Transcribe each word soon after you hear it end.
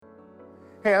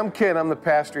Hey, I'm Ken. I'm the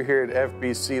pastor here at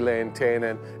FBC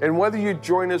Lantana. And whether you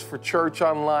join us for church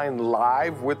online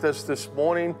live with us this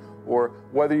morning, or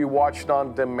whether you're watching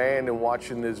on demand and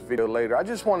watching this video later, I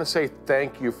just want to say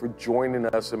thank you for joining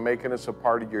us and making us a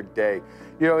part of your day.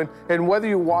 And whether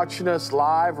you're watching us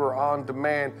live or on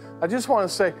demand, I just want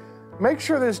to say, make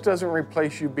sure this doesn't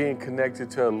replace you being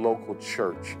connected to a local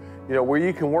church, where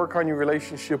you can work on your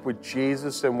relationship with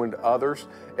Jesus and with others.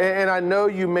 And I know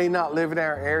you may not live in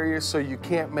our area, so you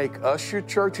can't make us your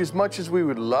church as much as we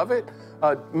would love it.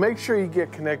 Make sure you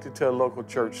get connected to a local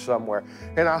church somewhere.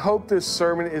 And I hope this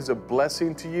sermon is a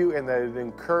blessing to you and that it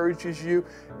encourages you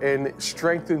and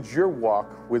strengthens your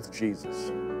walk with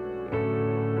Jesus.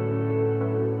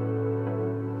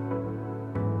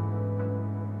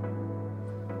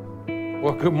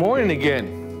 Well, good morning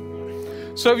again.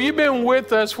 So if you've been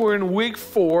with us, we're in week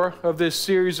 4 of this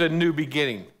series, A New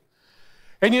Beginning.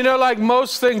 And like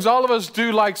most things, all of us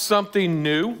do like something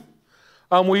new.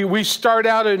 We start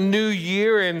out a new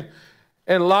year, and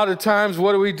a lot of times,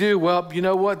 what do? Well, you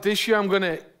know what? This year I'm going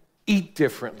to eat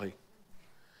differently.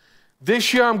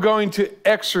 This year I'm going to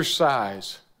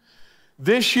exercise.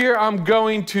 This year I'm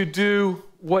going to do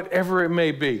whatever it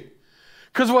may be.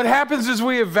 Because what happens is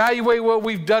we evaluate what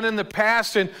we've done in the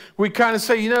past, and we kind of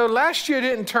say, last year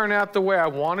didn't turn out the way I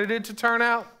wanted it to turn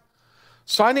out.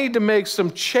 So I need to make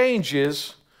some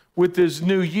changes with this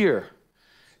new year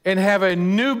and have a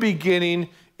new beginning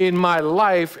in my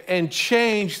life and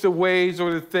change the ways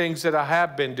or the things that I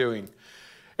have been doing.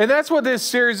 And that's what this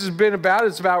series has been about.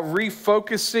 It's about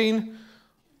refocusing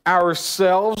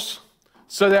ourselves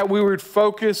so that we would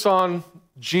focus on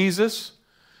Jesus,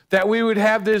 that we would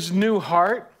have this new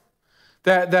heart,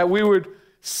 that we would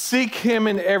seek him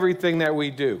in everything that we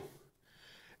do.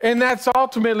 And that's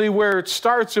ultimately where it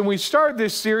starts. And we started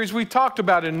this series, we talked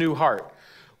about a new heart.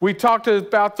 We talked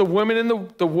about the woman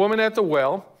at the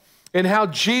well and how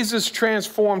Jesus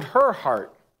transformed her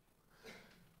heart.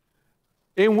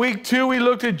 In week 2, we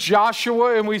looked at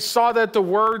Joshua and we saw that the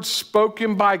words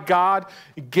spoken by God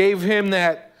gave him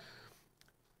that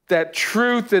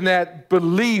truth and that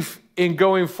belief in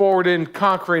going forward and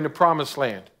conquering the promised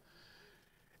land.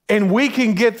 And we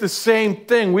can get the same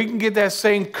thing. We can get that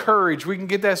same courage. We can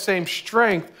get that same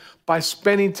strength by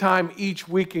spending time each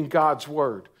week in God's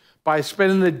word, by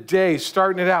spending the day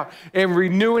starting it out and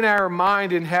renewing our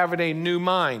mind and having a new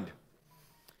mind.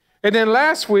 And then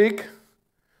last week,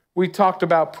 we talked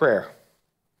about prayer.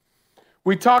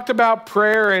 We talked about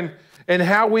prayer and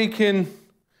how we can,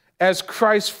 as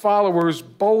Christ followers,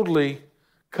 boldly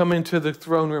come into the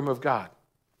throne room of God.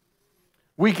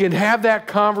 We can have that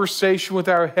conversation with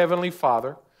our Heavenly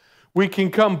Father. We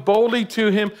can come boldly to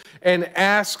him and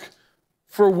ask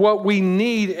for what we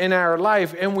need in our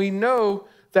life. And we know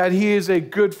that he is a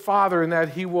good Father and that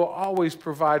he will always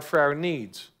provide for our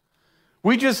needs.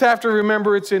 We just have to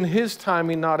remember it's in his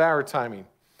timing, not our timing.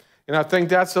 And I think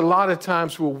that's a lot of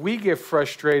times where we get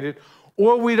frustrated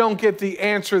or we don't get the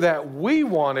answer that we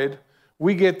wanted.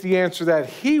 We get the answer that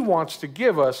he wants to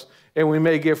give us, and we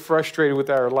may get frustrated with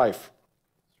our life.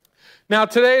 Now,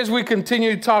 today, as we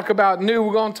continue to talk about new,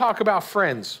 we're going to talk about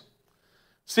friends.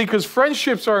 See, because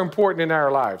friendships are important in our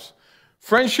lives.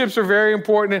 Friendships are very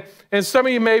important, and some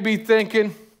of you may be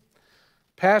thinking,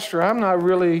 Pastor, I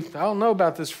don't know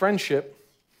about this friendship.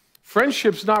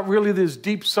 Friendship's not really this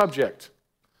deep subject.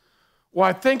 Well,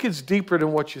 I think it's deeper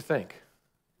than what you think.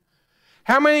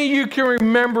 How many of you can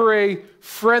remember a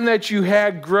friend that you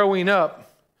had growing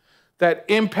up that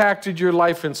impacted your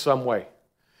life in some way?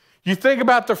 You think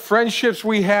about the friendships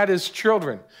we had as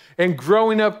children and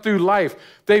growing up through life.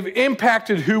 They've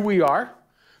impacted who we are.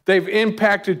 They've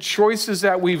impacted choices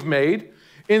that we've made.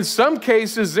 In some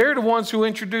cases, they're the ones who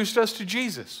introduced us to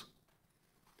Jesus.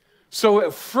 So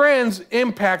friends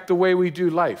impact the way we do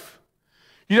life.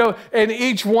 And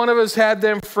each one of us had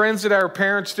them friends that our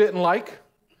parents didn't like.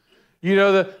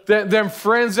 Them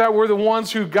friends that were the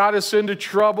ones who got us into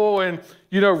trouble and,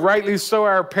 rightly so,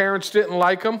 our parents didn't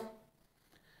like them.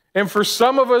 And for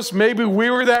some of us, maybe we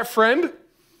were that friend.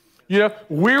 We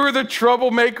were the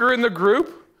troublemaker in the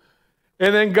group.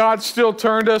 And then God still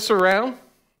turned us around.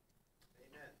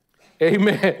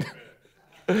 Amen.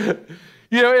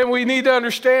 And we need to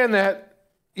understand that,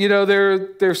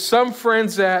 there's some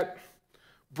friends that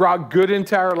brought good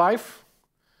into our life.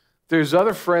 There's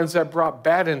other friends that brought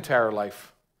bad into our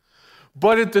life.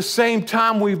 But at the same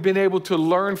time, we've been able to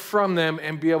learn from them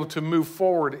and be able to move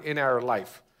forward in our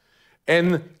life.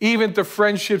 And even the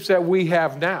friendships that we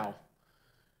have now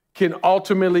can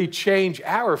ultimately change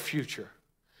our future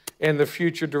and the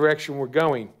future direction we're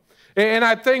going. And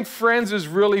I think friends is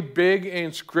really big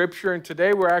in Scripture. And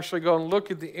today we're actually going to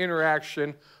look at the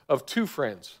interaction of two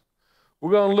friends.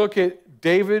 We're going to look at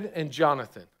David and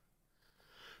Jonathan,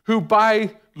 who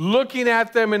by looking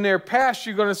at them in their past,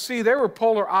 you're going to see they were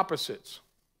polar opposites.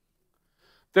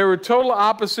 They were total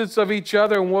opposites of each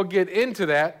other, and we'll get into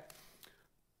that.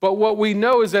 But what we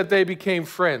know is that they became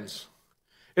friends.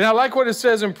 And I like what it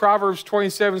says in Proverbs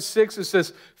 27:6. It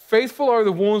says, faithful are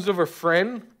the wounds of a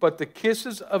friend, but the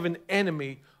kisses of an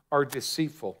enemy are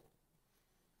deceitful.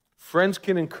 Friends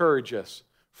can encourage us.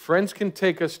 Friends can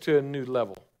take us to a new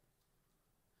level.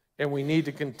 And we need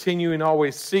to continue and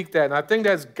always seek that. And I think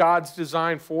that's God's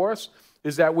design for us,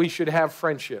 is that we should have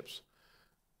friendships.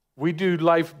 We do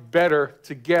life better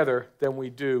together than we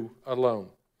do alone.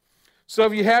 So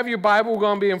if you have your Bible, we're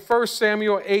going to be in 1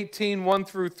 Samuel 18, 1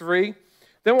 through 3.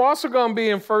 Then we're also going to be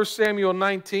in 1 Samuel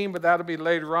 19, but that'll be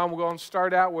later on. We're going to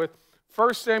start out with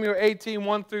 1 Samuel 18,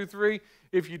 1 through 3.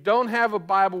 If you don't have a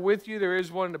Bible with you, there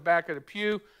is one in the back of the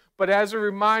pew. But as a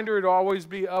reminder, it'll always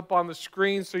be up on the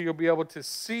screen so you'll be able to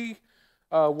see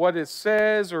what it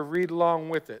says or read along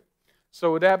with it.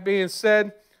 So with that being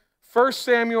said, 1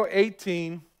 Samuel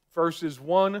 18, verses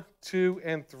 1, 2,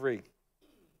 and 3.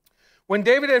 When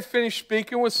David had finished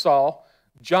speaking with Saul,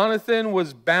 Jonathan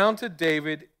was bound to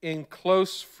David in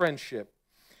close friendship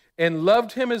and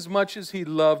loved him as much as he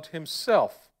loved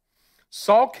himself.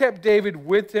 Saul kept David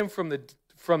with him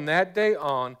from that day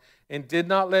on and did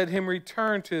not let him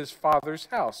return to his father's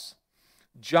house.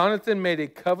 Jonathan made a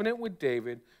covenant with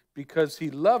David because he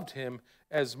loved him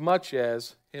as much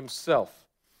as himself.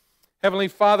 Heavenly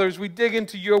Father, as we dig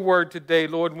into your word today,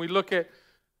 Lord, and we look at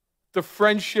the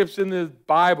friendships in the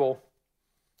Bible,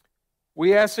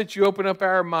 we ask that you open up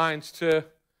our minds to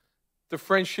the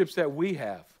friendships that we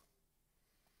have.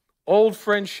 Old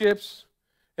friendships,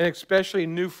 and especially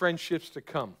new friendships to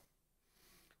come.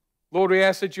 Lord, we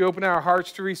ask that you open our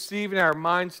hearts to receive and our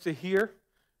minds to hear.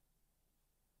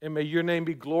 And may your name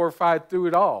be glorified through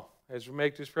it all. As we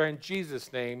make this prayer in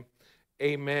Jesus' name,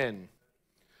 amen.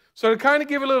 So to kind of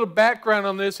give a little background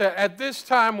on this, at this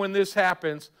time when this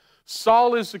happens,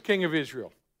 Saul is the king of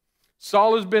Israel.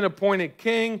 Saul has been appointed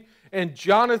king, and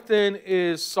Jonathan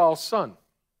is Saul's son.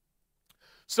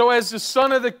 So as the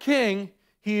son of the king,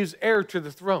 he is heir to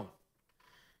the throne.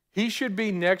 He should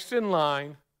be next in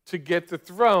line to get the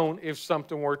throne if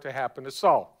something were to happen to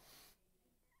Saul.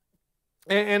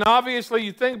 And obviously,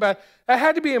 you think about it, that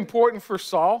had to be important for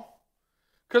Saul.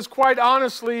 Because quite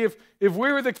honestly, if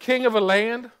we were the king of a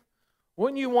land,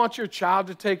 wouldn't you want your child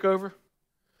to take over?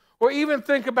 Or even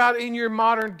think about in your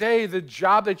modern day, the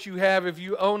job that you have if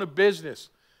you own a business.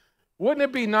 Wouldn't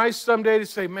it be nice someday to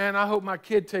say, man, I hope my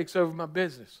kid takes over my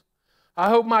business. I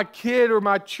hope my kid or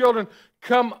my children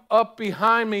come up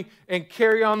behind me and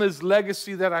carry on this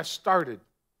legacy that I started.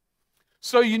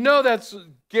 So you know that's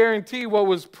guaranteed what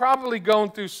was probably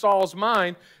going through Saul's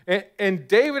mind. And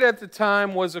David at the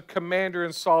time was a commander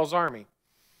in Saul's army.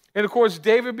 And of course,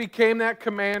 David became that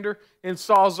commander in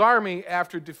Saul's army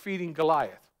after defeating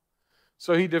Goliath.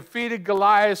 So he defeated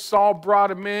Goliath. Saul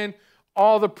brought him in.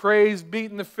 All the praise,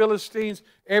 beating the Philistines.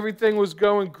 Everything was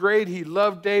going great. He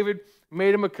loved David,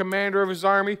 made him a commander of his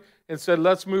army, and said,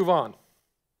 let's move on.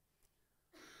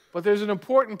 But there's an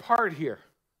important part here.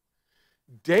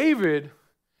 David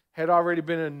had already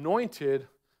been anointed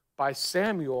by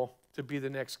Samuel to be the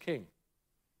next king.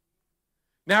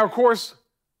 Now, of course,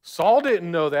 Saul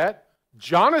didn't know that.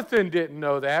 Jonathan didn't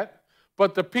know that.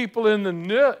 But the people in the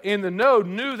know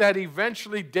knew that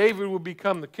eventually David would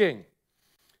become the king.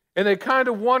 And they kind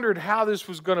of wondered how this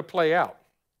was going to play out.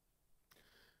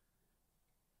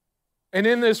 And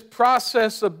in this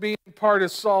process of being part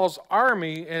of Saul's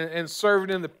army and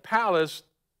serving in the palace,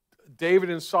 David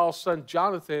and Saul's son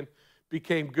Jonathan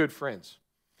became good friends.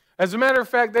 As a matter of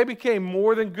fact, they became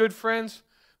more than good friends.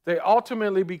 They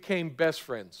ultimately became best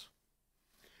friends.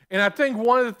 And I think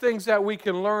one of the things that we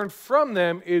can learn from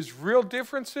them is real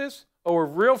differences or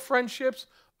real friendships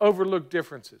overlook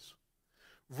differences.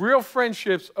 Real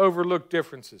friendships overlook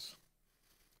differences.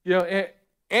 You know,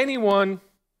 if anyone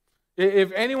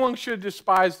should have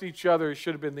despised each other, it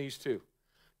should have been these two.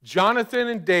 Jonathan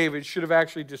and David should have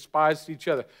actually despised each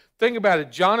other. Think about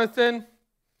it. Jonathan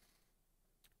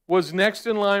was next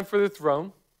in line for the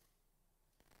throne.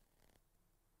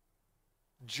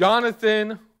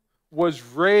 Jonathan was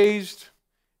raised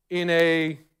in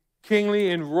a kingly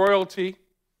and royalty.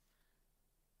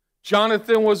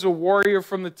 Jonathan was a warrior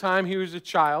from the time he was a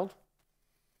child.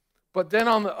 But then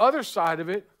on the other side of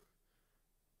it,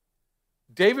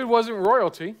 David wasn't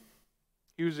royalty.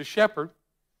 He was a shepherd.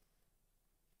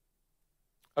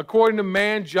 According to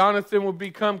man, Jonathan would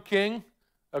become king.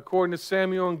 According to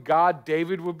Samuel and God,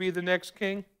 David would be the next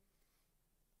king.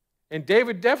 And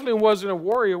David definitely wasn't a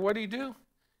warrior. What did he do?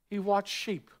 He watched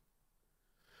sheep.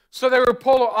 So they were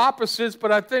polar opposites,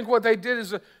 but I think what they did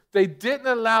is they didn't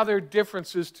allow their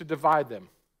differences to divide them.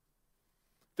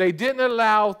 They didn't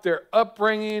allow their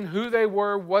upbringing, who they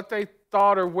were, what they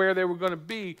thought, or where they were going to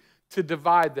be to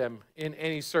divide them in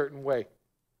any certain way.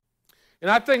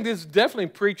 And I think this is definitely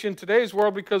preached in today's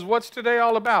world, because what's today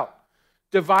all about?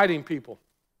 Dividing people.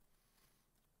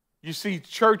 You see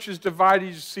churches divided,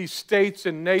 you see states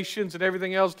and nations and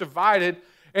everything else divided,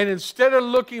 and instead of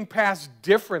looking past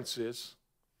differences,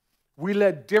 we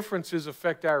let differences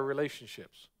affect our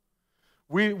relationships.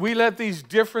 We let these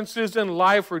differences in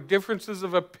life or differences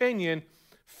of opinion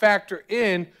factor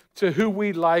in to who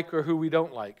we like or who we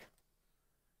don't like.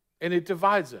 And it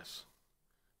divides us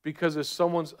because of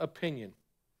someone's opinion.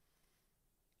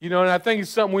 You know, and I think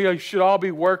it's something we should all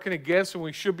be working against, and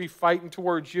we should be fighting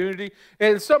towards unity.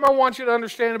 And it's something I want you to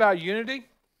understand about unity.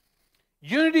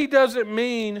 Unity doesn't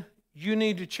mean you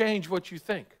need to change what you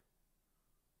think.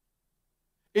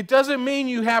 It doesn't mean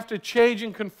you have to change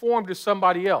and conform to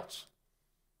somebody else.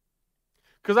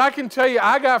 Because I can tell you,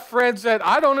 I got friends that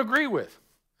I don't agree with.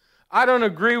 I don't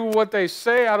agree with what they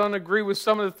say. I don't agree with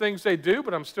some of the things they do,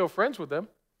 but I'm still friends with them.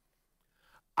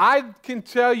 I can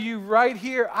tell you right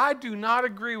here, I do not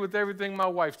agree with everything my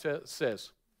wife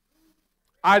says.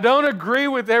 I don't agree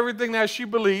with everything that she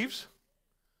believes.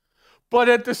 But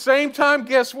at the same time,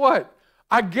 guess what?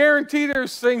 I guarantee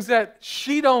there's things that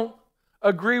she don't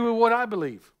agree with what I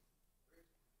believe.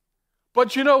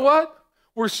 But you know what?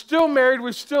 We're still married,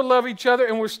 we still love each other,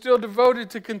 and we're still devoted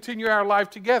to continue our life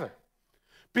together.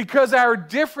 Because our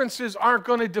differences aren't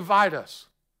going to divide us.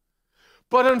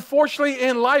 But unfortunately,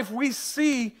 in life, we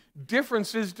see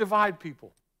differences divide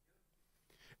people.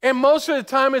 And most of the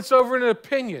time, it's over an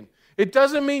opinion. It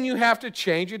doesn't mean you have to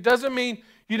change. It doesn't mean,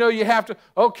 you have to,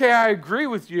 okay, I agree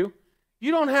with you.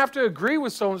 You don't have to agree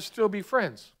with someone to still be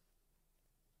friends.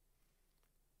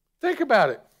 Think about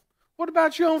it. What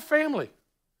about your own family?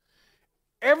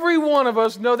 Every one of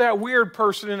us know that weird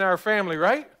person in our family,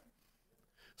 right?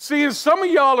 See, and some of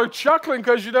y'all are chuckling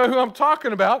because you know who I'm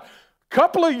talking about. A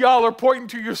couple of y'all are pointing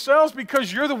to yourselves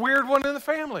because you're the weird one in the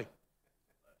family.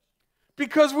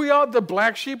 Because we all, the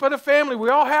black sheep of the family, we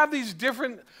all have these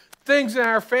different things in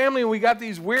our family, and we got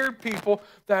these weird people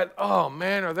that, oh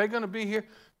man, are they going to be here?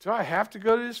 Do I have to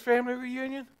go to this family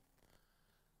reunion?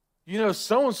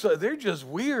 So-and-so, they're just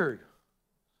weird.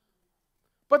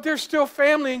 But they're still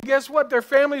family, and guess what? They're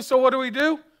family, so what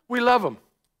do? We love them.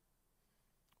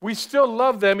 We still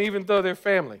love them even though they're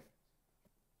family.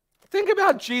 Think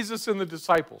about Jesus and the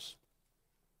disciples.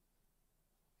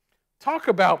 Talk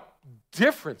about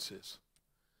differences.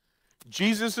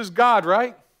 Jesus is God,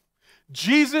 right?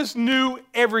 Jesus knew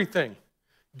everything.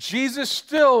 Jesus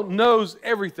still knows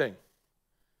everything.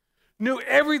 Knew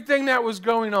everything that was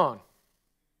going on.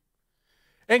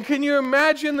 And can you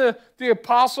imagine the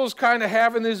apostles kind of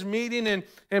having this meeting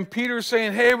and Peter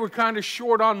saying, hey, we're kind of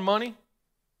short on money?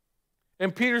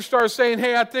 And Peter starts saying,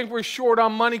 hey, I think we're short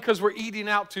on money because we're eating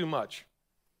out too much.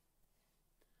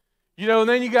 And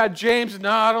then you got James,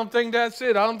 no, I don't think that's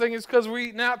it. I don't think it's because we're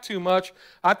eating out too much.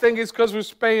 I think it's because we're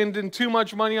spending too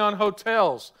much money on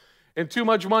hotels and too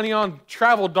much money on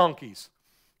travel donkeys,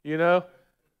 And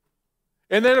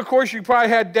then, of course, you probably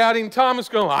had Doubting Thomas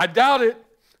going, I doubt it.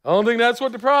 I don't think that's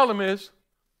what the problem is.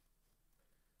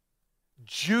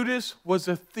 Judas was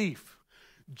a thief.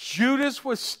 Judas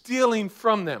was stealing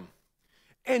from them.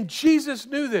 And Jesus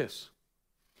knew this.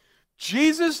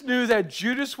 Jesus knew that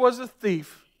Judas was a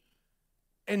thief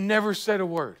and never said a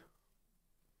word.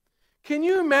 Can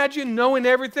you imagine knowing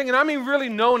everything? And I mean really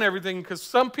knowing everything, because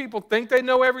some people think they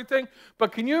know everything,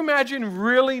 but can you imagine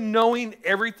really knowing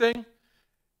everything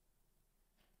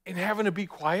and having to be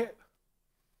quiet?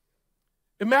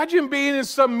 Imagine being in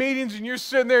some meetings and you're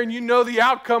sitting there and you know the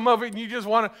outcome of it and you just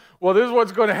want to, well, this is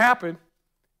what's going to happen.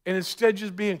 And instead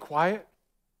just being quiet.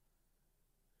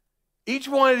 Each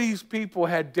one of these people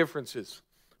had differences.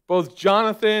 Both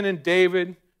Jonathan and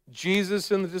David, Jesus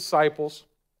and the disciples,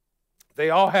 they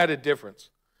all had a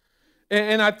difference.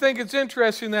 And I think it's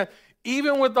interesting that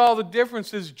even with all the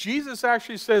differences, Jesus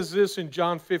actually says this in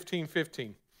John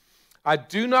 15:15. I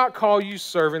do not call you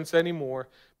servants anymore,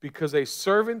 because a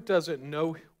servant doesn't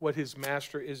know what his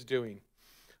master is doing.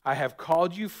 I have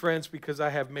called you friends because I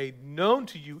have made known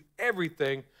to you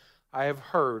everything I have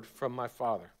heard from my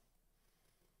Father.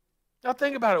 Now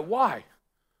think about it. Why?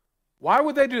 Why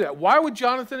would they do that? Why would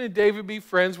Jonathan and David be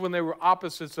friends when they were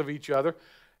opposites of each other?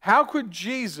 How could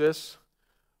Jesus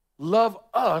love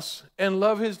us and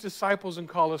love his disciples and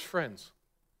call us friends?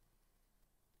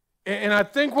 And I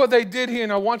think what they did here,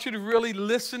 and I want you to really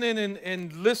listen in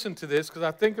and listen to this, because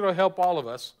I think it'll help all of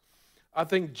us. I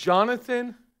think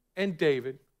Jonathan and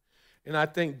David. And I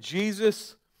think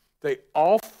Jesus, they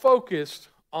all focused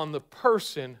on the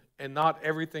person and not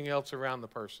everything else around the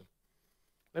person.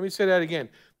 Let me say that again.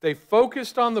 They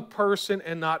focused on the person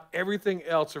and not everything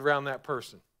else around that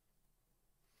person.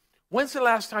 When's the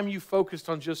last time you focused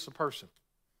on just the person?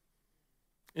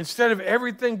 Instead of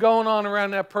everything going on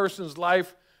around that person's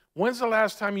life, when's the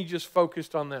last time you just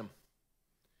focused on them?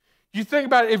 You think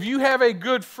about it, if you have a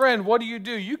good friend, what do?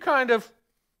 You kind of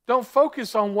don't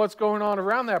focus on what's going on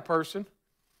around that person.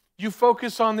 You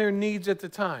focus on their needs at the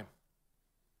time.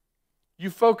 You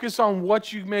focus on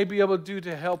what you may be able to do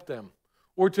to help them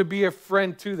or to be a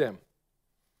friend to them.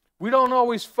 We don't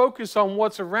always focus on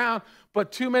what's around,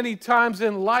 but too many times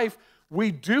in life,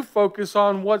 we do focus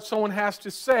on what someone has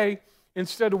to say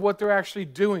instead of what they're actually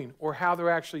doing or how they're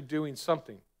actually doing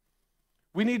something.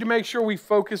 We need to make sure we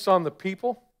focus on the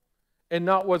people and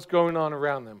not what's going on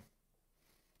around them.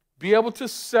 Be able to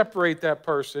separate that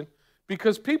person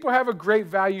because people have a great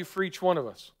value for each one of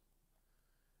us.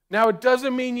 Now, it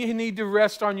doesn't mean you need to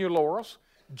rest on your laurels.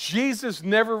 Jesus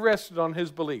never rested on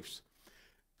his beliefs.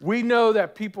 We know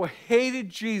that people hated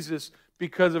Jesus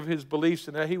because of his beliefs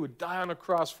and that he would die on a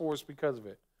cross for us because of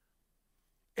it.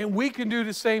 And we can do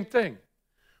the same thing.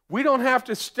 We don't have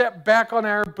to step back on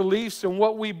our beliefs and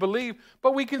what we believe,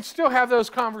 but we can still have those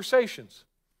conversations.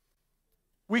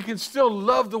 We can still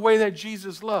love the way that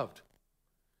Jesus loved.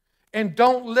 And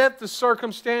don't let the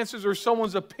circumstances or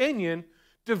someone's opinion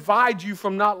divide you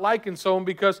from not liking someone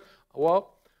because,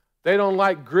 well, they don't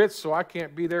like grits, so I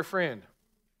can't be their friend.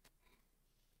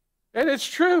 And it's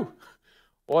true.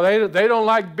 Well, they don't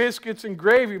like biscuits and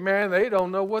gravy, man. They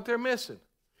don't know what they're missing.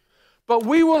 But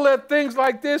we will let things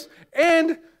like this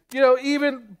and,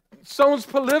 even someone's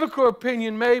political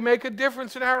opinion may make a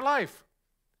difference in our life.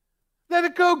 Let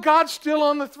it go. God's still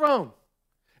on the throne.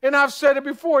 And I've said it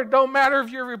before. It don't matter if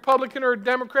you're a Republican or a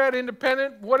Democrat,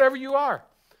 independent, whatever you are.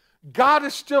 God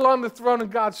is still on the throne and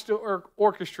God's still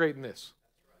orchestrating this.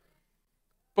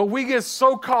 But we get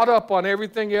so caught up on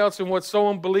everything else and what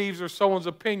someone believes or someone's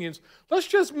opinions. Let's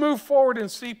just move forward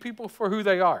and see people for who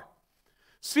they are.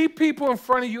 See people in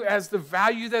front of you as the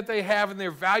value that they have, and they're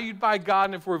valued by God.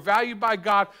 And if we're valued by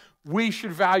God, we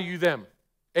should value them.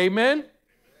 Amen?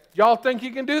 Y'all think you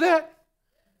can do that?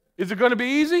 Is it going to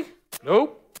be easy?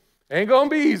 Nope. Ain't going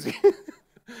to be easy.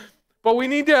 But we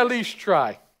need to at least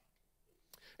try.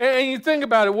 And you think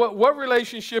about it, what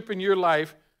relationship in your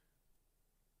life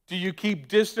do you keep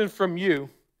distant from you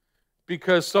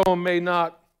because someone may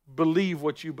not believe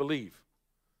what you believe?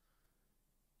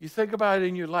 You think about it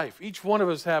in your life. Each one of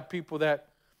us have people that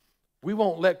we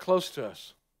won't let close to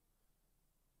us.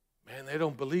 Man, they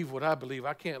don't believe what I believe.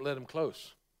 I can't let them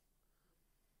close.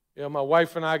 My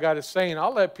wife and I got a saying,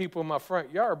 I'll let people in my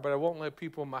front yard, but I won't let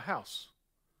people in my house.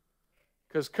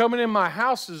 Because coming in my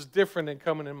house is different than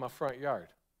coming in my front yard.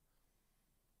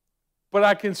 But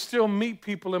I can still meet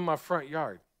people in my front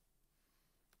yard.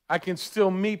 I can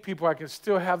still meet people. I can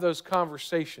still have those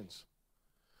conversations.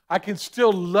 I can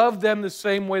still love them the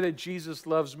same way that Jesus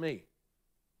loves me.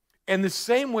 And the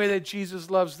same way that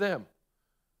Jesus loves them.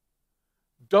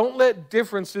 Don't let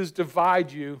differences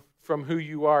divide you from who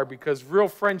you are, because real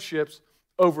friendships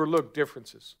overlook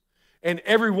differences. And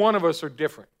every one of us are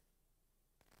different.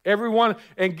 Everyone,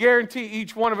 and guarantee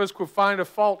each one of us could find a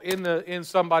fault in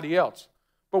somebody else.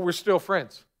 But we're still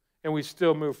friends, and we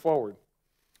still move forward.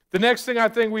 The next thing I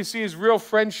think we see is real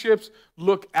friendships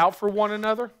look out for one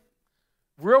another.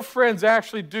 Real friends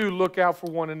actually do look out for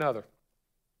one another.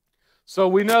 So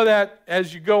we know that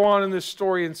as you go on in this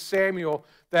story in Samuel,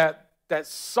 that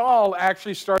Saul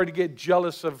actually started to get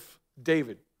jealous of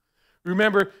David.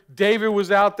 Remember, David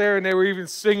was out there and they were even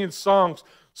singing songs.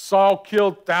 Saul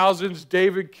killed thousands,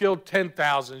 David killed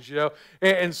 10,000s,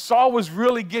 And Saul was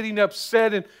really getting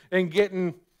upset and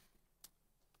getting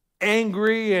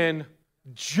angry and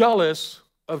jealous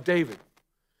of David,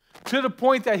 to the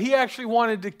point that he actually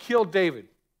wanted to kill David.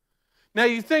 Now,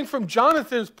 you think from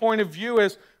Jonathan's point of view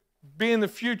as being the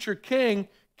future king,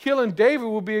 killing David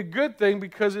will be a good thing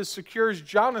because it secures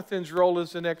Jonathan's role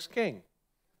as the next king.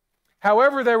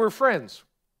 However, they were friends.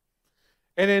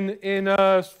 And in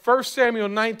 1 Samuel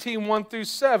 19, 1 through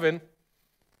 7,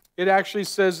 it actually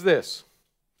says this.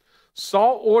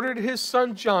 Saul ordered his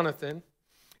son Jonathan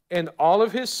and all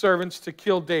of his servants to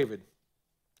kill David.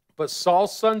 But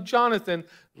Saul's son Jonathan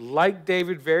liked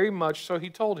David very much, so he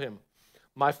told him,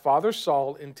 my father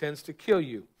Saul intends to kill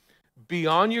you. Be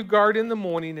on your guard in the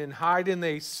morning and hide in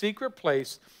a secret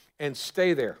place and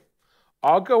stay there.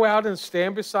 I'll go out and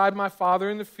stand beside my father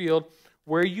in the field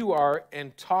where you are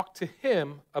and talk to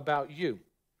him about you.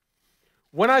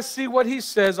 When I see what he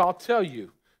says, I'll tell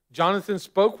you. Jonathan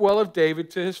spoke well of David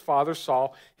to his father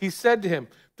Saul. He said to him,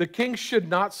 "The king should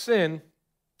not sin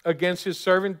against his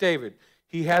servant David.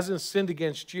 He hasn't sinned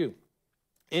against you.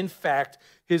 In fact,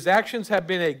 his actions have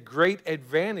been a great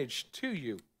advantage to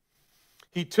you.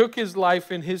 He took his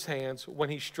life in his hands when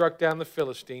he struck down the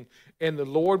Philistine, and the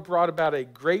Lord brought about a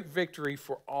great victory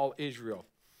for all Israel.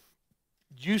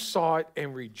 You saw it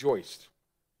and rejoiced.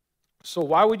 So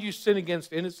why would you sin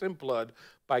against innocent blood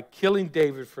by killing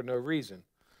David for no reason?"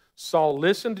 Saul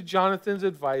listened to Jonathan's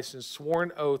advice and swore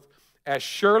an oath, "As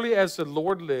surely as the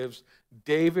Lord lives,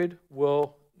 David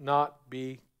will not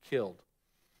be killed."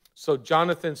 So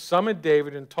Jonathan summoned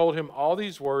David and told him all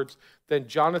these words. Then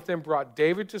Jonathan brought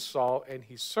David to Saul, and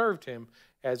he served him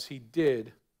as he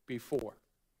did before.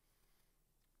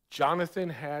 Jonathan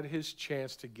had his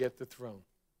chance to get the throne,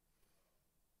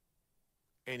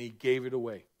 and he gave it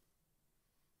away.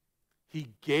 He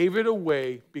gave it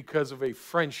away because of a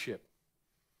friendship.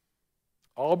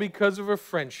 All because of a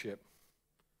friendship.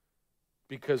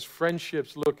 Because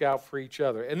friendships look out for each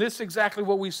other. And this is exactly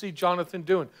what we see Jonathan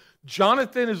doing.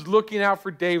 Jonathan is looking out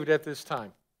for David at this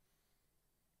time.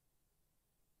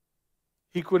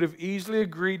 He could have easily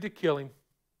agreed to kill him,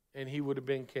 and he would have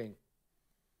been king.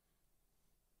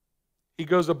 He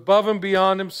goes above and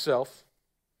beyond himself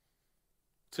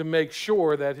to make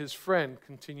sure that his friend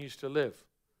continues to live.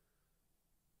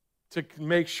 To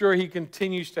make sure he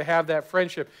continues to have that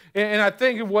friendship. And I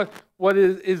think what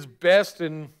is best,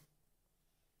 and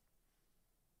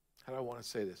how do I want to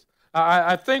say this?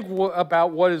 I think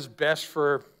about what is best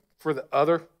for the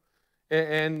other,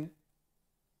 and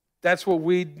that's what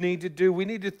we need to do. We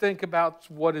need to think about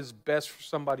what is best for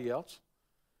somebody else,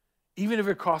 even if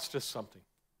it costs us something.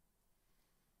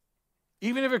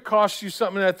 Even if it costs you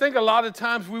something. And I think a lot of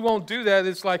times we won't do that.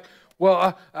 It's like,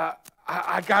 well,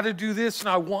 I got to do this, and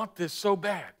I want this so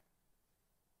bad.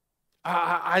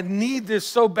 I need this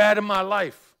so bad in my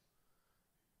life.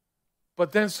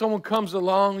 But then someone comes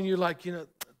along, and you're like,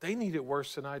 they need it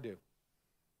worse than I do.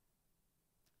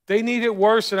 They need it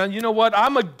worse, and you know what?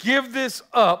 I'm going to give this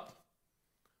up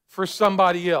for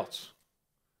somebody else.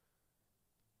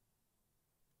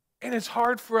 And it's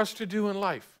hard for us to do in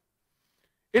life.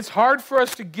 It's hard for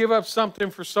us to give up something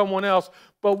for someone else,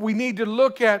 but we need to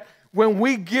look at when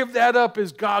we give that up,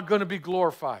 is God going to be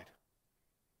glorified?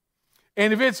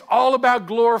 And if it's all about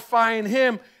glorifying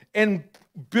Him and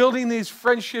building these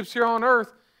friendships here on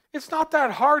earth, it's not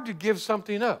that hard to give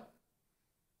something up.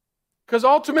 Because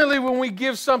ultimately, when we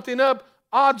give something up,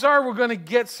 odds are we're going to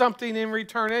get something in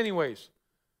return anyways.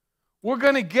 We're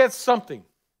going to get something.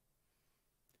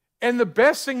 And the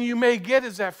best thing you may get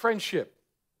is that friendship.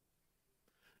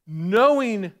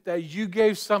 Knowing that you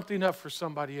gave something up for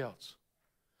somebody else.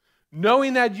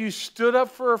 Knowing that you stood up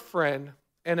for a friend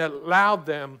and allowed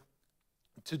them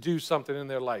to do something in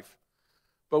their life.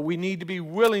 But we need to be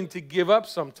willing to give up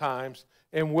sometimes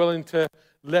and willing to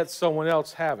let someone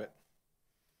else have it.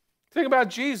 Think about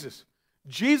Jesus.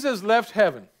 Jesus left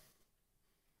heaven.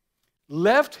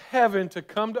 Left heaven to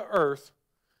come to earth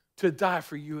to die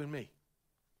for you and me.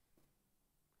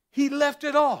 He left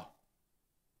it all.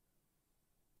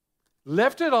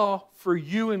 Left it all for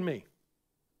you and me.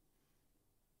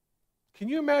 Can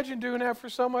you imagine doing that for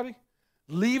somebody?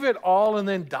 Leave it all and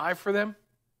then die for them?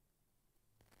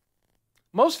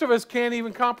 Most of us can't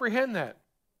even comprehend that.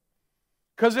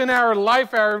 Because in our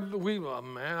life,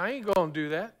 man, I ain't going to do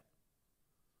that.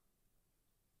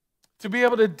 To be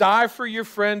able to die for your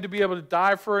friend, to be able to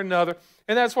die for another.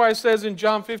 And that's why it says in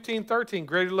John 15:13,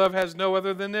 greater love has no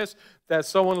other than this, that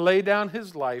someone lay down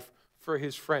his life for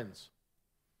his friends.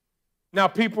 Now,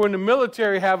 people in the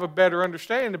military have a better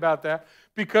understanding about that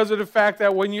because of the fact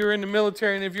that when you're in the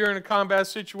military and if you're in a combat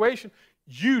situation,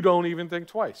 you don't even think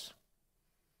twice.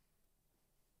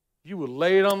 You will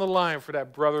lay it on the line for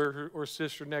that brother or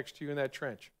sister next to you in that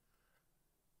trench.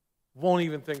 Won't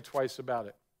even think twice about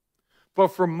it. But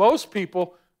for most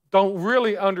people, don't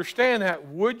really understand that.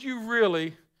 Would you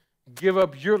really give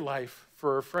up your life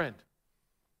for a friend?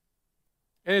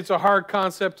 And it's a hard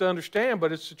concept to understand,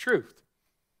 but it's the truth.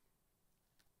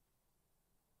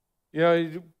 You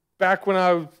know, back when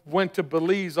I went to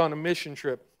Belize on a mission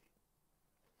trip,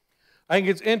 I think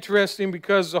it's interesting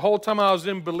because the whole time I was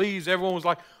in Belize, everyone was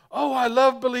like, oh, I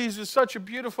love Belize. It's such a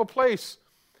beautiful place.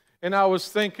 And I was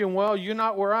thinking, well, you're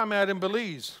not where I'm at in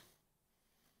Belize.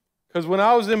 Because when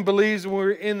I was in Belize and we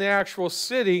were in the actual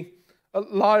city, a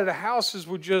lot of the houses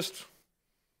were just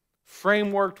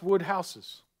frame-worked wood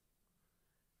houses.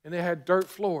 And they had dirt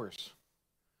floors.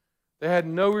 They had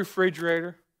no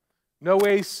refrigerator, no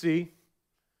AC.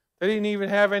 They didn't even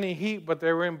have any heat, but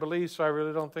they were in Belize, so I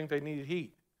really don't think they needed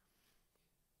heat.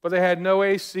 but they had no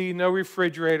AC, no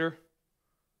refrigerator.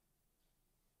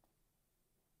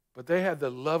 But they had the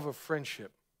love of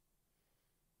friendship.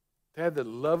 They had the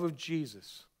love of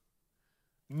Jesus.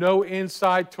 No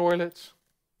inside toilets.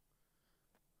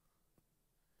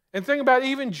 And think about it,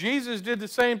 even Jesus did the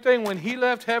same thing. When he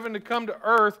left heaven to come to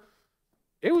earth,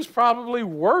 it was probably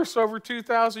worse over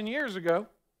 2,000 years ago.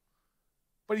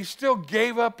 But he still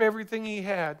gave up everything he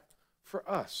had for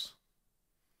us.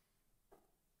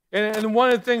 And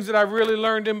one of the things that I've really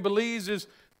learned in Belize is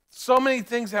so many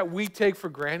things that we take for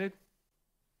granted,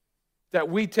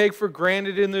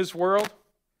 in this world,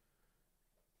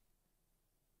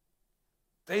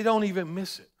 they don't even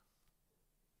miss it.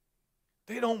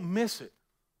 They don't miss it.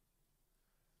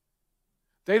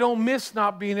 They don't miss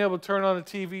not being able to turn on a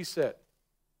TV set.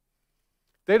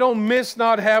 They don't miss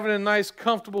not having a nice,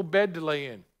 comfortable bed to lay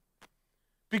in.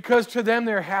 Because to them,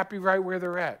 they're happy right where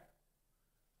they're at.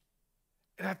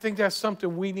 And I think that's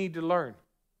something we need to learn.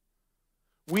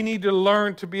 We need to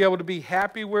learn to be able to be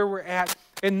happy where we're at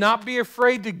and not be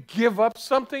afraid to give up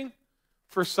something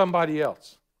for somebody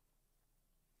else.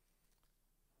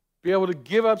 Be able to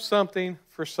give up something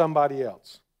for somebody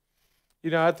else.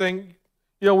 I think,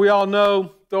 we all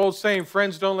know the old saying,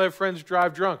 friends don't let friends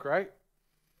drive drunk, right?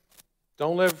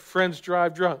 Don't let friends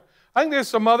drive drunk. I think there's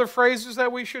some other phrases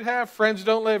that we should have. Friends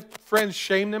don't let friends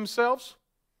shame themselves.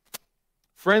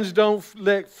 Friends don't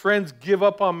let friends give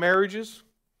up on marriages.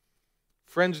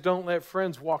 Friends don't let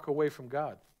friends walk away from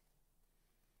God.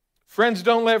 Friends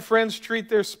don't let friends treat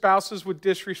their spouses with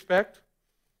disrespect.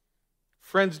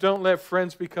 Friends don't let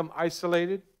friends become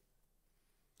isolated.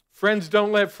 Friends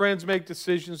don't let friends make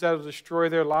decisions that will destroy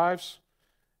their lives.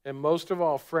 And most of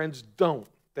all, friends don't.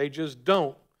 They just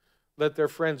don't let their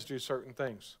friends do certain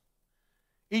things.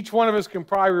 Each one of us can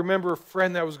probably remember a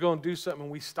friend that was going to do something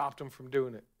and we stopped them from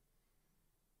doing it.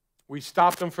 We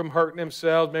stopped them from hurting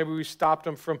themselves. Maybe we stopped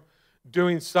them from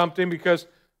doing something because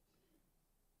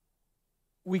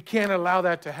we can't allow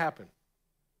that to happen.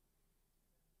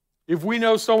 If we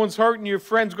know someone's hurting, your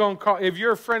friend's going to call. If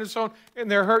you're a friend of someone and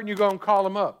they're hurting, you're going to call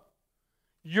them up.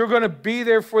 You're going to be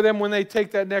there for them when they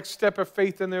take that next step of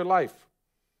faith in their life.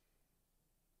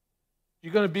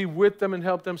 You're going to be with them and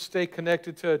help them stay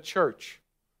connected to a church.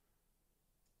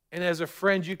 And as a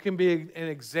friend, you can be an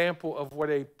example of what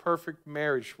a perfect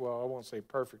marriage, well, I won't say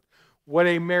perfect, what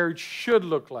a marriage should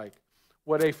look like,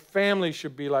 what a family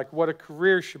should be like, what a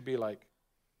career should be like.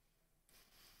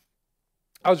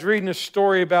 I was reading a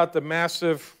story about the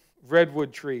massive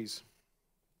redwood trees,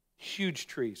 huge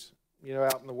trees,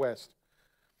 out in the West.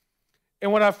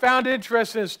 And what I found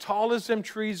interesting, as tall as them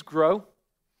trees grow,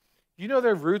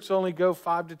 their roots only go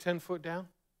 5 to 10 foot down?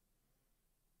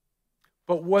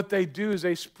 But what they do is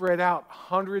they spread out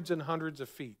hundreds and hundreds of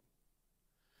feet.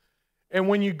 And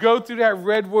when you go through that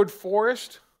redwood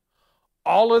forest,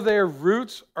 all of their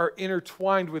roots are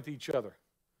intertwined with each other,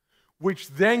 which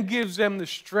then gives them the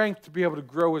strength to be able to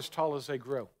grow as tall as they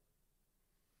grow.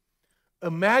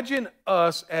 Imagine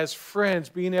us as friends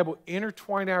being able to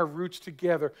intertwine our roots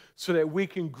together so that we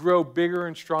can grow bigger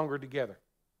and stronger together.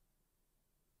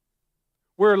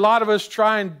 Where a lot of us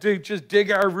try and just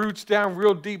dig our roots down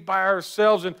real deep by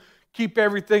ourselves and keep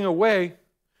everything away.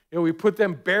 We put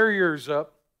them barriers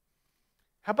up.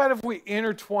 How about if we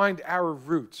intertwined our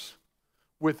roots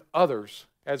with others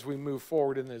as we move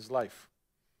forward in this life?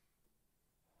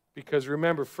 Because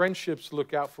remember, friendships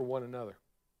look out for one another.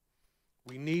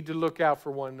 We need to look out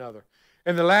for one another.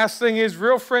 And the last thing is,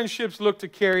 real friendships look to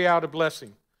carry out a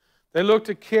blessing. They look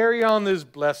to carry on this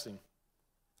blessing.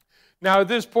 Now, at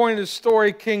this point in the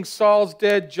story, King Saul's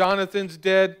dead, Jonathan's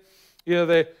dead,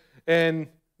 and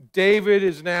David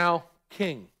is now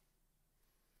king.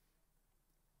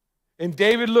 And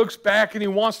David looks back and he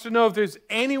wants to know if there's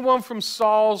anyone from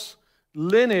Saul's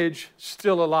lineage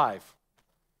still alive.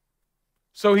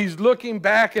 So he's looking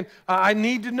back and I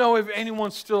need to know if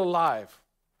anyone's still alive.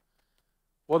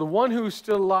 Well, the one who was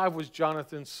still alive was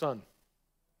Jonathan's son.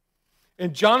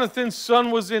 And Jonathan's son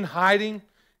was in hiding.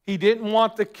 He didn't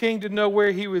want the king to know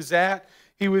where he was at.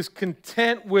 He was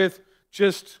content with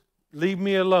just leave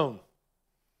me alone.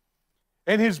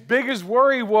 And his biggest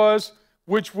worry was,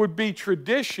 which would be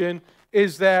tradition,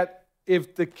 is that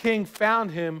if the king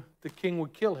found him, the king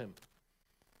would kill him.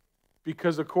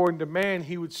 Because according to man,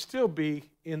 he would still be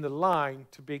in the line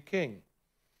to be king.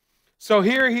 So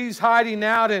here he's hiding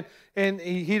out and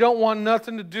he don't want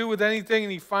nothing to do with anything,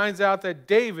 and he finds out that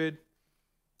David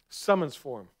summons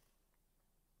for him.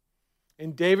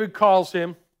 And David calls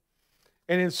him,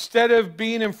 and instead of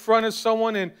being in front of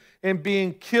someone and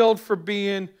being killed for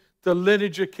being the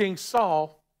lineage of King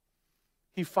Saul,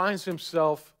 he finds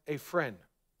himself a friend.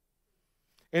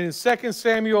 And in 2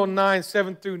 Samuel 9,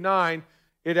 7 through 9,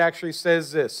 it actually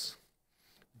says this.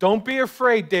 Don't be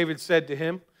afraid, David said to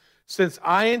him, since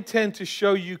I intend to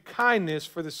show you kindness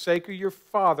for the sake of your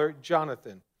father,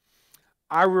 Jonathan.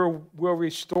 I will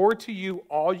restore to you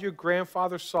all your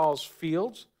grandfather Saul's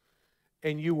fields,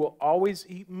 and you will always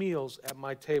eat meals at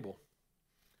my table.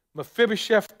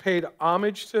 Mephibosheth paid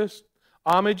homage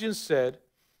and said,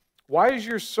 Why is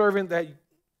your servant that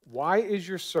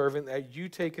you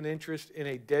take an interest in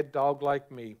a dead dog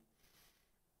like me?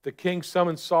 The king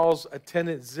summoned Saul's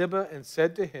attendant Ziba and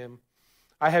said to him,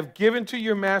 I have given to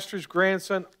your master's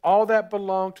grandson all that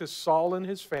belonged to Saul and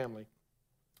his family.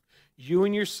 You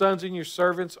and your sons and your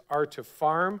servants are to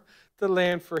farm the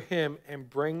land for him and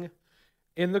bring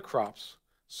in the crops,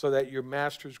 so that your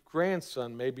master's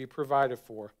grandson may be provided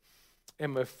for.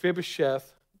 And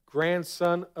Mephibosheth,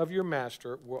 grandson of your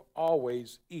master, will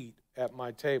always eat at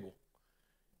my table.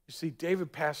 You see,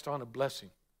 David passed on a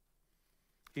blessing.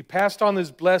 He passed on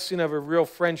this blessing of a real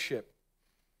friendship.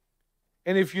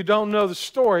 And if you don't know the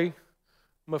story,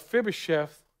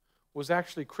 Mephibosheth was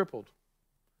actually crippled.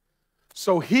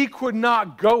 So he could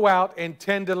not go out and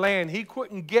tend the land. He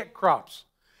couldn't get crops.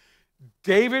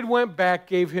 David went back,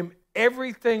 gave him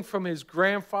everything from his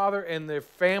grandfather and their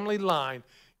family line,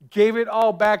 gave it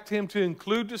all back to him to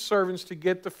include the servants to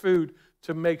get the food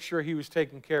to make sure he was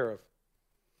taken care of.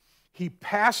 He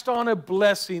passed on a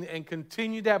blessing and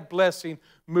continued that blessing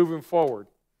moving forward.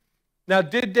 Now,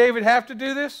 did David have to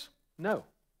do this? No.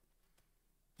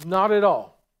 Not at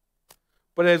all.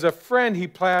 But as a friend, he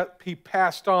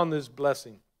passed on this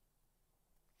blessing.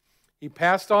 He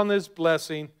passed on this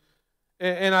blessing.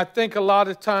 And I think a lot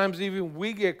of times even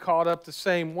we get caught up the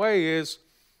same way is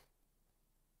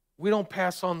we don't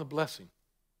pass on the blessing.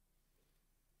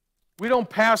 We don't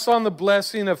pass on the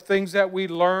blessing of things that we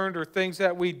learned or things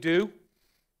that we do.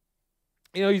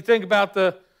 You know, you think about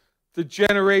the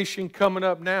generation coming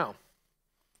up now.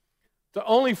 The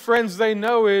only friends they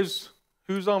know is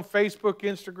who's on Facebook,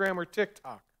 Instagram, or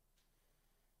TikTok.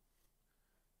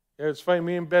 Yeah, it's funny,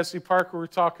 me and Bessie Parker were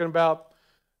talking about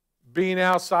being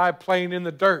outside playing in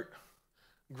the dirt,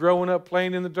 growing up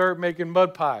playing in the dirt, making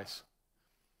mud pies.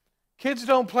 Kids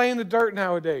don't play in the dirt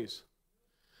nowadays.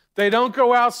 They don't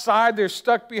go outside. They're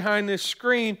stuck behind this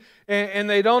screen, and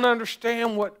they don't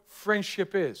understand what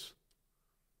friendship is.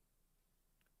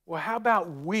 Well, how about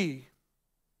we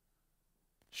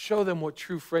show them what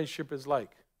true friendship is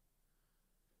like?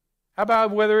 How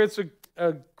about whether it's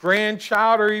a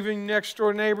grandchild or even next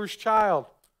door neighbor's child?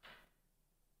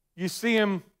 You see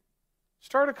him,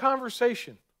 start a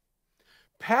conversation.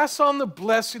 Pass on the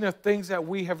blessing of things that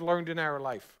we have learned in our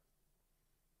life.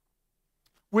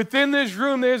 Within this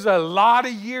room, there's a lot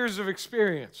of years of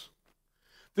experience.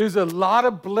 There's a lot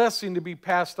of blessing to be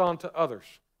passed on to others.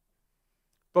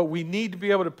 But we need to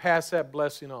be able to pass that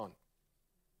blessing on.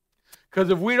 Because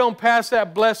if we don't pass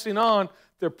that blessing on,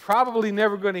 they're probably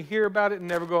never going to hear about it and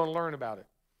never going to learn about it.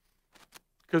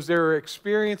 Because there are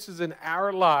experiences in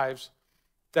our lives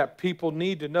that people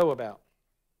need to know about.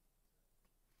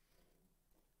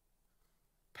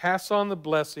 Pass on the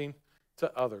blessing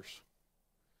to others.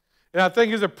 And I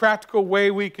think as a practical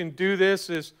way we can do this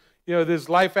is, this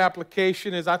life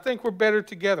application is I think we're better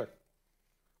together.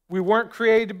 We weren't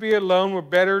created to be alone. We're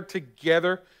better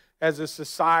together as a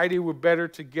society. We're better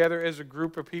together as a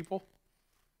group of people.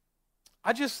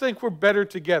 I just think we're better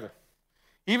together.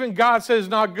 Even God says it's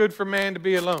not good for man to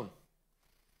be alone.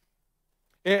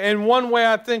 And one way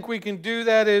I think we can do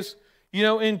that is,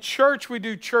 in church we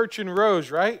do church in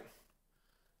rows, right?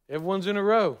 Everyone's in a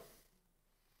row.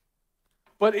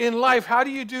 But in life, how do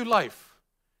you do life?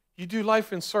 You do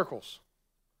life in circles.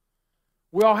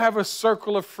 We all have a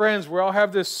circle of friends. We all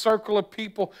have this circle of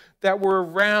people that we're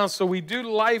around. So we do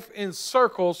life in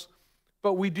circles,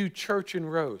 but we do church in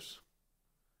rows.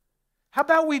 How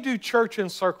about we do church in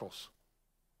circles?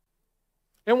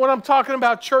 And what I'm talking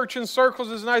about church in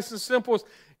circles is nice and simple. Is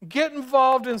get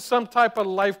involved in some type of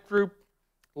life group,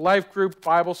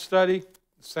 Bible study,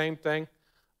 same thing.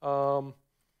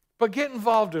 But get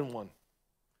involved in one.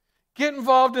 Get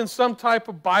involved in some type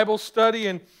of Bible study.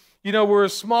 And, we're a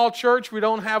small church. We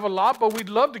don't have a lot, but we'd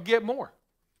love to get more.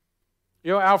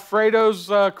 Alfredo's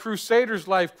Crusaders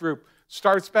Life Group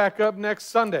starts back up next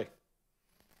Sunday.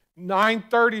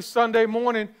 9:30 Sunday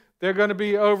morning, they're going to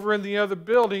be over in the other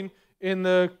building in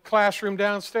the classroom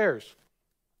downstairs,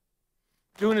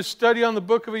 doing a study on the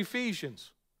book of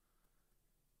Ephesians.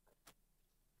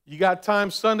 You got time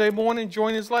Sunday morning,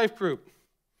 join his life group.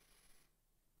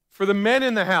 For the men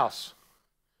in the house,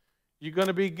 you're going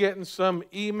to be getting some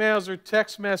emails or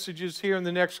text messages here in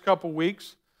the next couple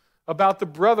weeks about the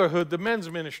brotherhood, the men's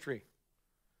ministry.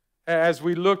 as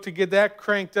we look to get that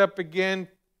cranked up again,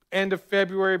 end of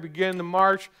February, beginning of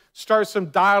March, start some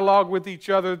dialogue with each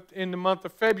other in the month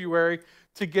of February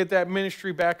to get that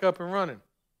ministry back up and running.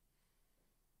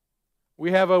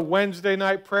 We have a Wednesday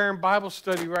night prayer and Bible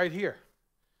study right here.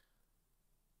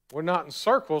 We're not in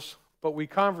circles, but we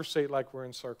conversate like we're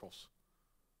in circles.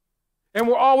 And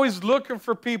we're always looking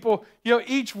for people. You know,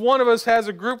 each one of us has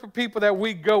a group of people that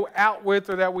we go out with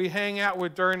or that we hang out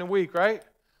with during the week, right?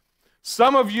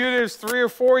 Some of you, there's 3 or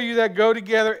 4 of you that go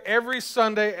together every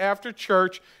Sunday after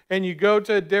church and you go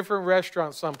to a different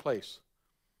restaurant someplace.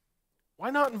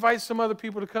 Why not invite some other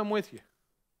people to come with you?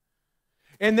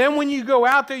 And then when you go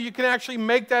out there, you can actually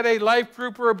make that a life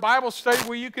group or a Bible study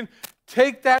where you can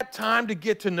take that time to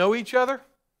get to know each other,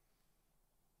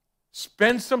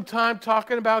 spend some time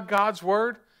talking about God's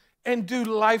Word, and do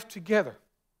life together.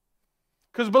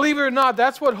 Because believe it or not,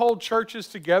 that's what holds churches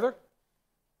together.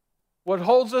 What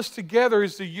holds us together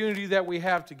is the unity that we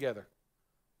have together.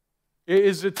 It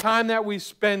is the time that we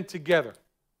spend together.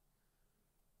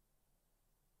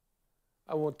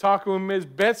 I was talking with Ms.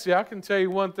 Betsy. I can tell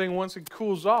you one thing, once it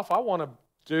cools off, I want to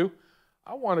do.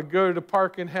 I want to go to the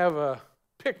park and have a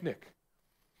picnic.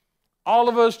 All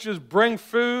of us just bring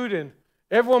food, and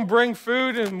everyone bring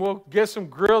food, and we'll get some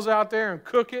grills out there and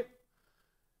cook it.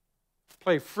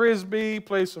 Play Frisbee,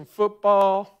 play some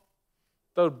football,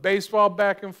 throw baseball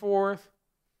back and forth.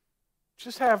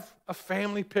 Just have a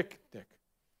family picnic.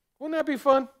 Wouldn't that be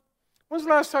fun? When's the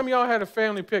last time y'all had a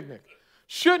family picnic?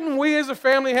 Shouldn't we as a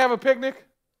family have a picnic?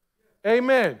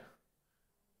 Amen.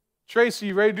 Tracy,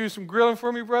 you ready to do some grilling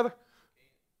for me, brother?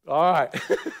 All right.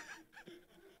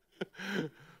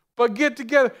 But get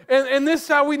together. And this is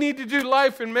how we need to do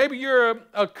life. And maybe you're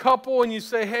a couple and you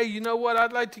say, hey, you know what?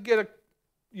 I'd like to get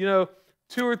 2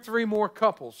 or 3 more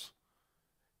couples.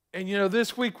 And,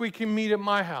 this week we can meet at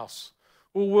my house.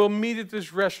 Well, we'll meet at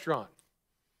this restaurant.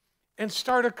 And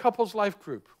start a couples life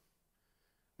group.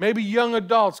 Maybe young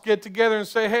adults get together and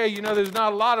say, hey, there's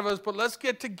not a lot of us, but let's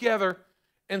get together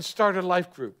and start a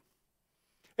life group.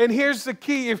 And here's the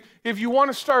key. If you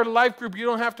want to start a life group, you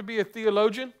don't have to be a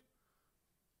theologian.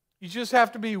 You just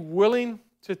have to be willing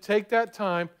to take that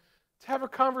time to have a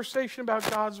conversation about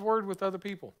God's Word with other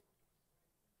people.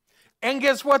 And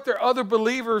guess what? They're other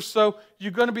believers, so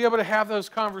you're going to be able to have those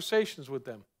conversations with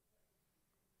them.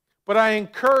 But I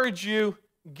encourage you,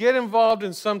 get involved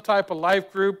in some type of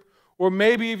life group. Or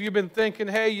maybe if you've been thinking,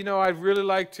 hey, I'd really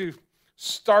like to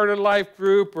start a life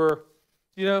group, or,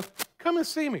 come and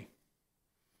see me.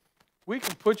 We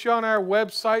can put you on our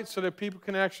website so that people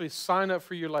can actually sign up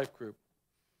for your life group.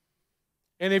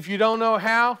 And if you don't know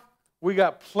how, we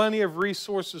got plenty of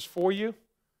resources for you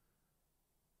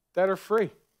that are free,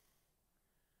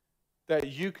 that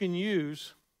you can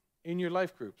use in your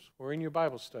life groups or in your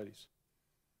Bible studies.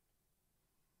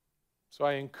 So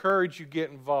I encourage you to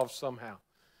get involved somehow.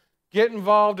 Get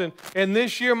involved, and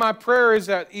this year my prayer is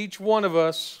that each one of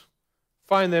us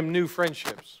find them new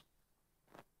friendships.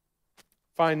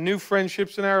 Find new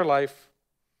friendships in our life.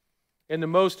 And the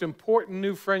most important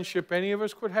new friendship any of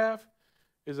us could have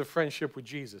is a friendship with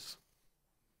Jesus.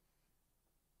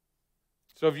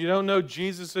 So if you don't know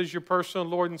Jesus as your personal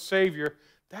Lord and Savior,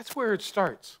 that's where it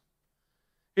starts.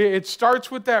 It starts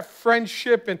with that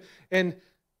friendship and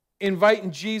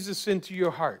inviting Jesus into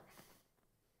your heart.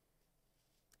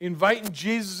 Inviting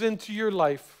Jesus into your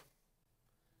life.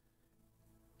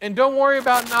 And don't worry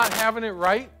about not having it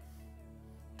right.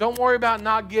 Don't worry about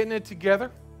not getting it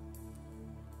together.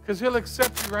 Because He'll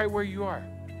accept you right where you are.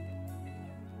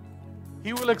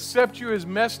 He will accept you as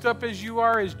messed up as you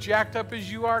are, as jacked up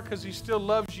as you are, because He still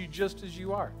loves you just as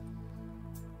you are.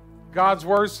 God's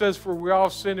Word says, for we all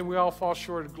sin and we all fall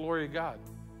short of the glory of God.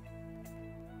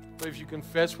 But if you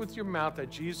confess with your mouth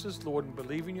that Jesus is Lord and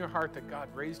believe in your heart that God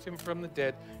raised Him from the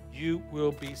dead, you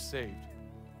will be saved.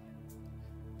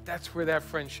 That's where that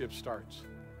friendship starts.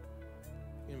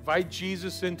 Invite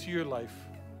Jesus into your life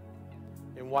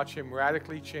and watch Him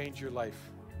radically change your life,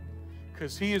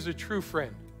 because He is a true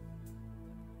friend.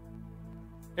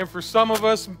 And for some of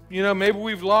us, maybe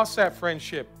we've lost that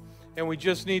friendship and we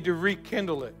just need to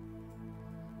rekindle it.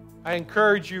 I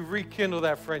encourage you, rekindle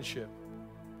that friendship.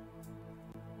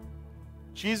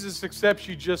 Jesus accepts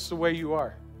you just the way you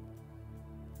are.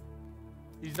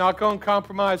 He's not going to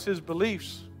compromise His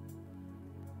beliefs,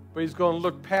 but He's going to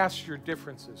look past your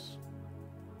differences.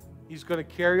 He's going to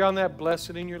carry on that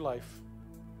blessing in your life,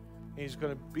 and He's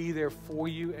going to be there for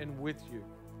you and with you.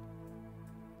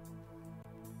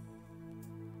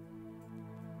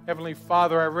 Heavenly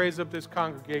Father, I raise up this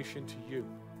congregation to You.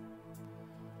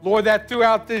 Lord, that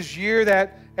throughout this year,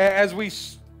 that as we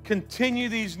continue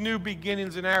these new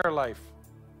beginnings in our life,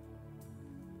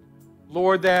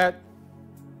 Lord, that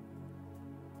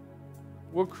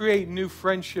we'll create new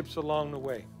friendships along the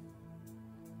way.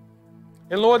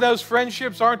 And Lord, those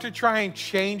friendships aren't to try and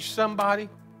change somebody.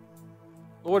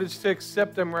 Lord, it's to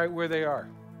accept them right where they are,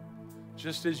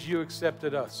 just as you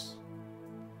accepted us.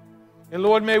 And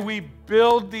Lord, may we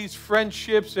build these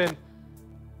friendships, and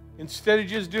instead of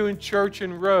just doing church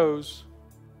in rows,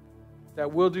 that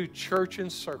we'll do church in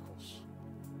circles,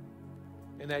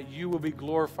 and that you will be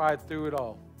glorified through it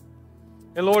all.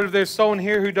 And Lord, if there's someone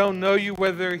here who don't know you,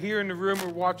 whether they're here in the room or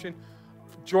watching,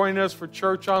 joining us for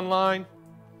church online,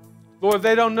 Lord, if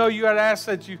they don't know you, I'd ask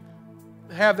that you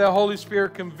have that Holy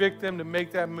Spirit convict them to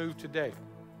make that move today.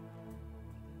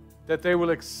 That they will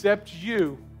accept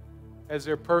you as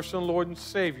their personal Lord and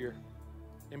Savior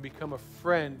and become a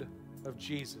friend of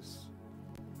Jesus.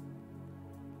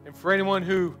 And for anyone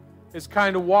who has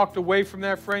kind of walked away from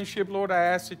that friendship, Lord, I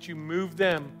ask that you move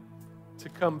them to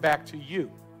come back to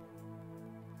you.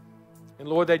 And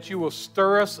Lord, that you will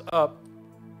stir us up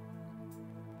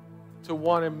to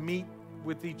want to meet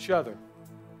with each other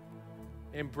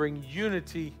and bring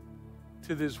unity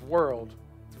to this world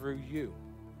through you.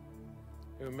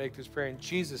 And we make this prayer in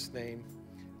Jesus' name.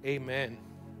 Amen.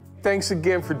 Thanks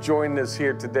again for joining us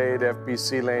here today at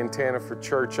FBC Lantana for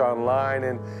Church Online.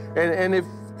 And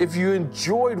if you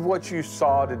enjoyed what you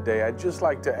saw today, I'd just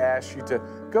like to ask you to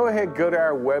go to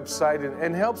our website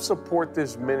and help support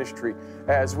this ministry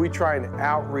as we try and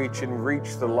outreach and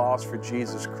reach the lost for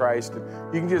Jesus Christ.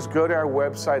 And you can just go to our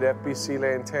website,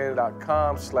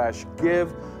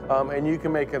 fbclantana.com/give, and you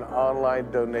can make an online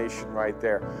donation right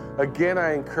there. Again,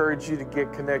 I encourage you to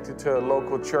get connected to a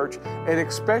local church, and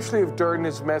especially if during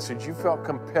this message you felt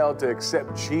compelled to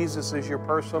accept Jesus as your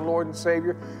personal Lord and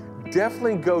Savior,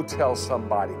 definitely go tell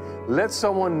somebody. Let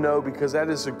someone know, because that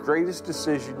is the greatest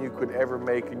decision you could ever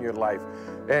make in your life.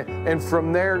 And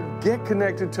from there, get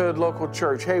connected to a local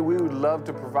church. Hey, we would love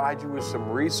to provide you with some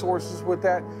resources with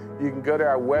that. You can go to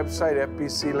our website,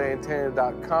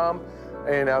 fbclantana.com,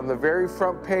 and on the very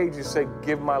front page, you say,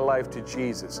 Give My Life to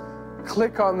Jesus.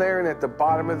 Click on there, and at the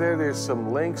bottom of there, there's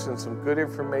some links and some good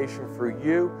information for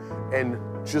you. And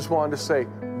just wanted to say,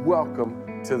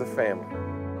 welcome to the family.